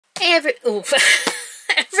Ooh.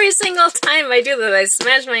 Every single time I do that, I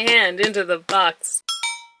smash my hand into the box.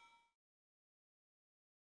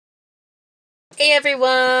 Hey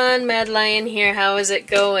everyone, Mad Lion here, how is it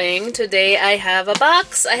going? Today I have a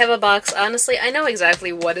box. Honestly, I know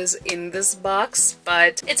exactly what is in this box,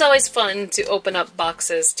 but it's always fun to open up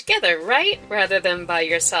boxes together, right? Rather than by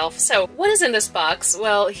yourself. So, what is in this box?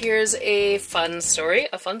 Well, here's a fun story.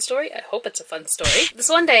 A fun story? I hope it's a fun story. This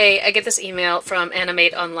one day, I get this email from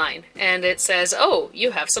Animate Online, and it says, oh,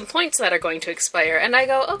 you have some points that are going to expire. And I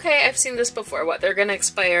go, okay, I've seen this before. What, they're gonna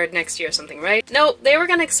expire next year or something, right? No, they were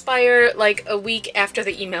gonna expire like a week after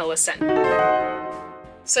the email was sent.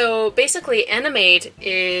 So basically, Animate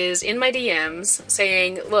is in my DMs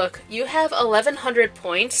saying, look, you have 1,100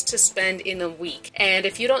 points to spend in a week, and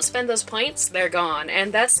if you don't spend those points, they're gone,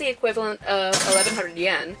 and that's the equivalent of 1,100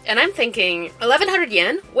 yen. And I'm thinking, 1,100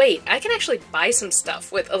 yen? Wait, I can actually buy some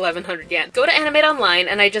stuff with 1,100 yen. Go to Animate Online,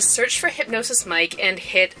 and I just search for Hypnosis Mic and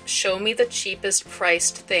hit show me the cheapest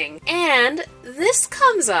priced thing. And this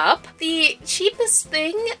comes up. The cheapest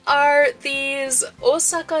thing are these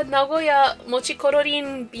Osaka Nagoya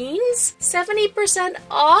mochikoros beans, 70%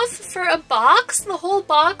 off for a box. The whole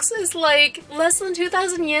box is like less than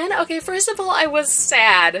 2,000 yen. Okay, first of all, I was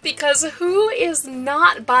sad because who is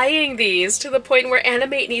not buying these to the point where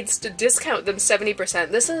Animate needs to discount them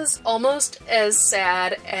 70%? This is almost as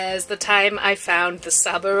sad as the time I found the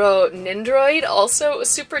Saburo Nendroid, also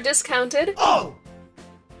super discounted. Oh!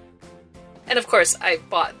 And of course, I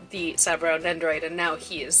bought the Saburo Nendroid and now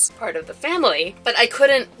he is part of the family. But I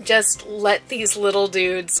couldn't just let these little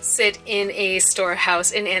dudes sit in a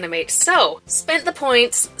storehouse in Animate. So, spent the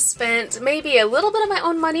points, spent maybe a little bit of my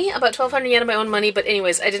own money, about 1,200 yen of my own money, but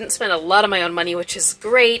anyways, I didn't spend a lot of my own money, which is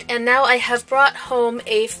great. And now I have brought home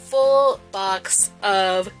a full box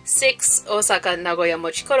of 6 Osaka Nagoya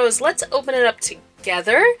mochikoros. Let's open it up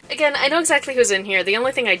together. Again, I know exactly who's in here. The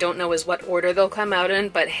only thing I don't know is what order they'll come out in,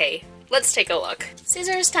 but hey. Let's take a look.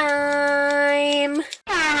 Scissors time!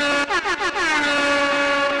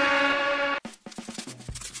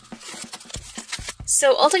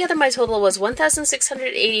 So altogether my total was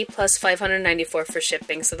 1,680 plus 594 for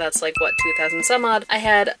shipping, so that's like, what, 2,000 some odd. I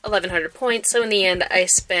had 1,100 points, so in the end I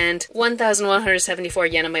spent 1,174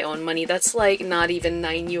 yen of my own money. That's like not even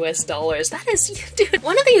 $9 US. That is, dude,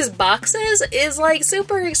 one of these boxes is like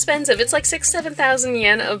super expensive. It's like 6,000–7,000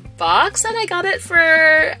 yen a box, and I got it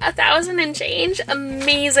for 1,000 and change.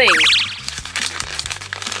 Amazing!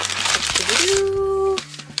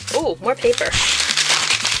 Oh, more paper.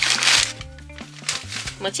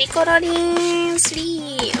 Mochikoros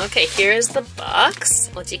 3! Okay, here's the box.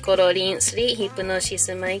 Mochikoros 3 Hypnosis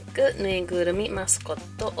Mic Nuigurumi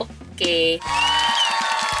Mascotto. Okay.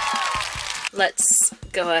 Let's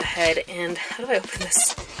go ahead and... How do I open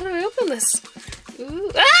this? How do I open this?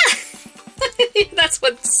 Ooh. Ah! That's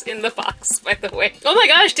what's in the box, by the way. Oh my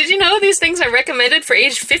gosh, did you know these things are recommended for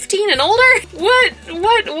age 15 and older?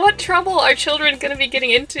 What trouble are children gonna be getting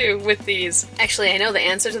into with these? Actually, I know the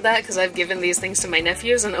answer to that because I've given these things to my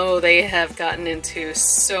nephews and oh, they have gotten into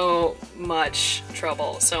so much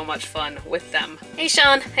trouble, so much fun with them. Hey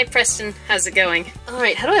Sean, hi Preston, how's it going?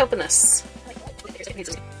 Alright, how do I open this?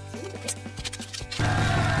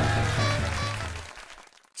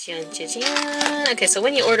 Okay, so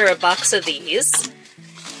when you order a box of these,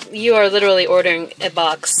 you are literally ordering a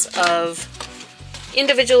box of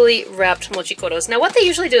individually wrapped mochikoros. Now what they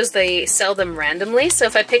usually do is they sell them randomly, so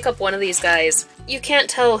if I pick up one of these guys, you can't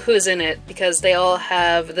tell who's in it because they all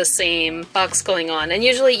have the same box going on. And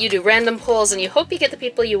usually you do random pulls and you hope you get the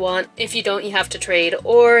people you want. If you don't, you have to trade,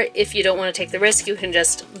 or if you don't want to take the risk, you can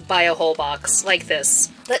just buy a whole box like this.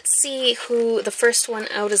 Let's see who the first one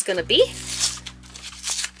out is gonna be.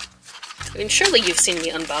 I mean, surely you've seen me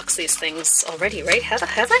unbox these things already, right? Have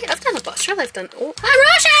I? I've done a box. Surely I've done... Oh, hi,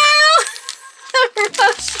 Rosho!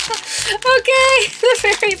 Rosho! Okay,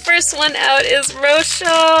 the very first one out is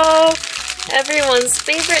Rosho! Everyone's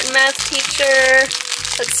favorite math teacher.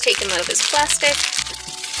 Let's take him out of his plastic.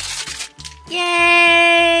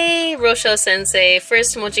 Yay! Rosho Sensei,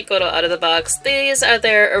 first mochikoro out of the box. These are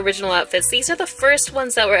their original outfits. These are the first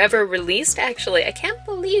ones that were ever released, actually. I can't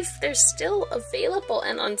believe they're still available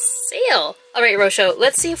and on sale. Alright, Rosho,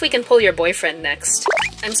 let's see if we can pull your boyfriend next.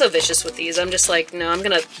 I'm so vicious with these. I'm just like, no, I'm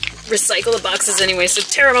gonna recycle the boxes anyway, so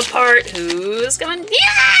tear them apart. Who's going?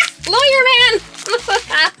 Yeah! Lawyer man!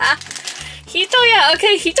 Hitoya!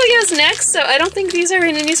 Okay, Hitoya's next, so I don't think these are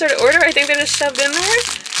in any sort of order. I think they're just shoved in there.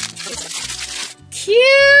 Cute!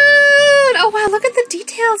 Oh wow, look at the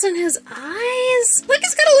details in his eyes! Look,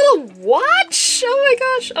 he's got a little watch! Oh my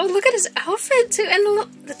gosh! Oh, look at his outfit too, and look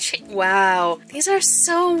the chain. Wow, these are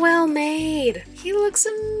so well made. He looks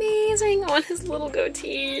amazing on his little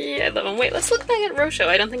goatee. I love him. Wait, let's look back at Rosho.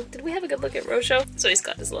 I don't think, did we have a good look at Rosho? So he's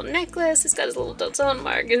got his little necklace, he's got his little Dozon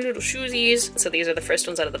mark, his little shoesies. So these are the first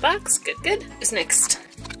ones out of the box. Good, good. Who's next?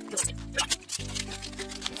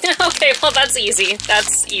 Okay, well that's easy.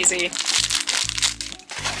 That's easy.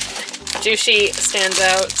 Jushi stands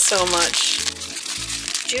out so much.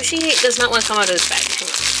 Jushi does not want to come out of his bag. Hang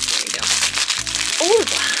on. There we go.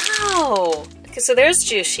 Oh, wow! Okay, so there's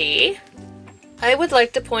Jushi. I would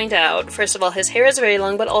like to point out, first of all, his hair is very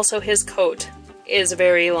long, but also his coat is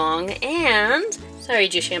very long. And, sorry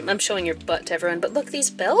Jushi, I'm showing your butt to everyone, but look, these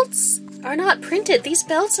belts are not printed. These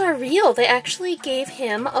belts are real. They actually gave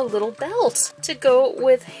him a little belt to go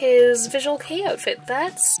with his Visual Kei outfit.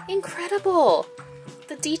 That's incredible.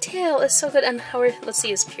 The detail is so good. And how are, let's see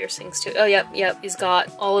his piercings too. Oh, yep, he's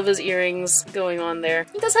got all of his earrings going on there.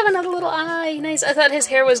 He does have another little eye. Nice. I thought his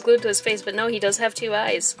hair was glued to his face, but no, he does have two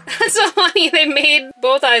eyes. That's so funny. They made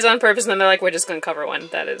both eyes on purpose and then they're like, we're just gonna cover one.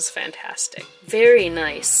 That is fantastic. Very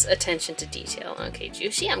nice attention to detail. Okay,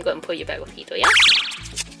 Jushi, I'm going to pull you back with Hito, yeah?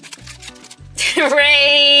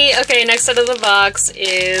 Ray! Okay, next out of the box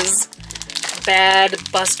is Bad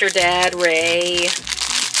Buster Dad Ray.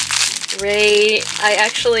 Ray, I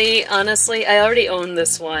actually, honestly, I already own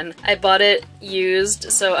this one. I bought it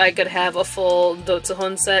used so I could have a full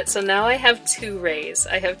Dotsuhon set, so now I have two Rays.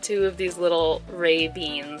 I have two of these little Ray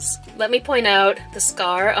beans. Let me point out the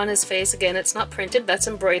scar on his face. Again, it's not printed, that's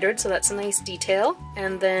embroidered, so that's a nice detail.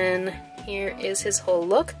 And then here is his whole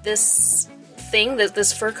look. This thing,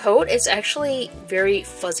 this fur coat, it's actually very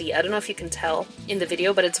fuzzy. I don't know if you can tell in the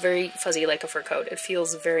video, but it's very fuzzy like a fur coat. It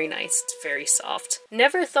feels very nice. It's very soft.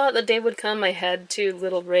 Never thought the day would come I had two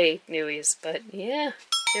little Ray newies, but yeah,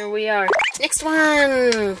 here we are. Next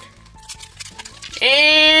one!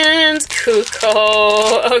 And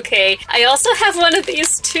Kuko. Okay, I also have one of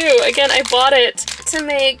these too. Again, I bought it to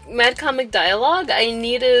make Mad Comic Dialogue. I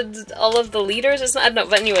needed all of the leaders. I don't know,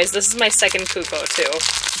 but anyways, this is my second Kuko too.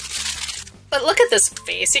 But look at this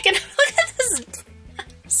face. You can look at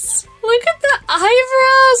this. Look at the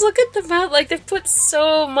eyebrows. Look at the mouth. Like, they've put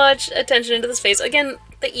so much attention into this face. Again,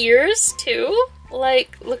 the ears too.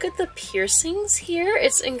 Like, look at the piercings here.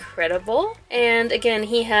 It's incredible. And again,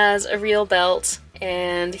 he has a real belt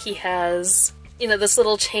and he has, you know, this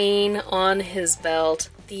little chain on his belt.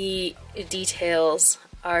 The details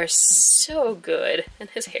are so good, and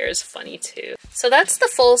his hair is funny too. So that's the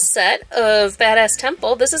full set of Badass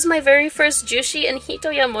Temple. This is my very first Jushi and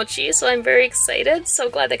Hitoya Mochi, so I'm very excited.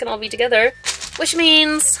 So glad they can all be together. Which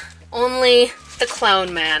means only the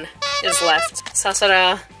Clown Man is left.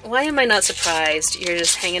 Sasara, why am I not surprised? You're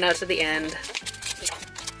just hanging out to the end.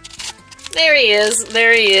 There he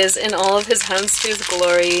is in all of his Hansu's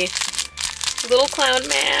glory. Little Clown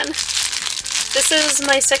Man. This is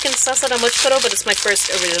my second Sasara Mochikoro, but it's my first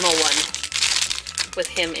original one with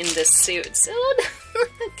him in this suit. So,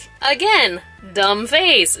 again, dumb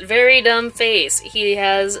face. Very dumb face. He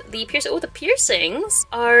has the piercing. Oh, the piercings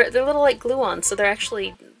are, they're little like glue-on, so they're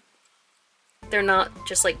actually, they're not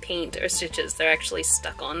just like paint or stitches. They're actually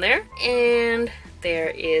stuck on there. And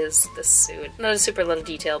there is the suit. Not a super little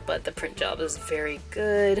detail, but the print job is very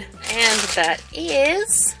good. And that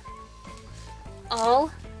is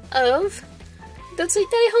all of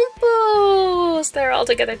Dotsuitai Hompos! They're all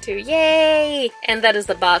together too. Yay! And that is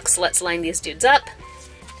the box. Let's line these dudes up.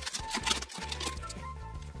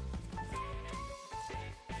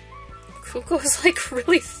 Kuko is like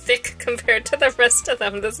really thick compared to the rest of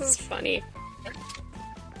them. This is funny.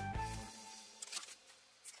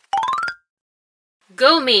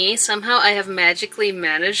 Go me! Somehow I have magically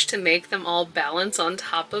managed to make them all balance on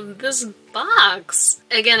top of this box!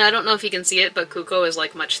 Again, I don't know if you can see it, but Kuko is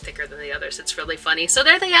like much thicker than the others. It's really funny. So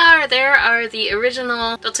there they are! There are the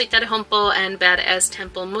original Dotsuitai Hompo and Badass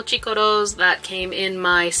Temple mochikoros that came in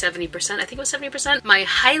my 70%, I think it was 70%, my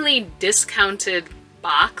highly discounted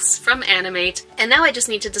box from Animate. And now I just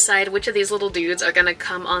need to decide which of these little dudes are gonna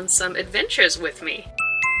come on some adventures with me.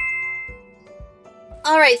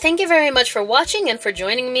 Alright, thank you very much for watching and for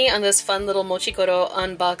joining me on this fun little Mochikoro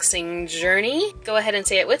unboxing journey. Go ahead and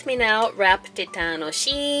say it with me now. Rapte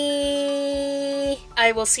tanoshi!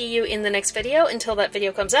 I will see you in the next video. Until that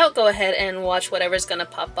video comes out, go ahead and watch whatever's gonna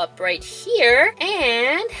pop up right here.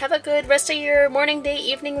 And have a good rest of your morning, day,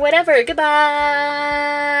 evening, whatever. Goodbye!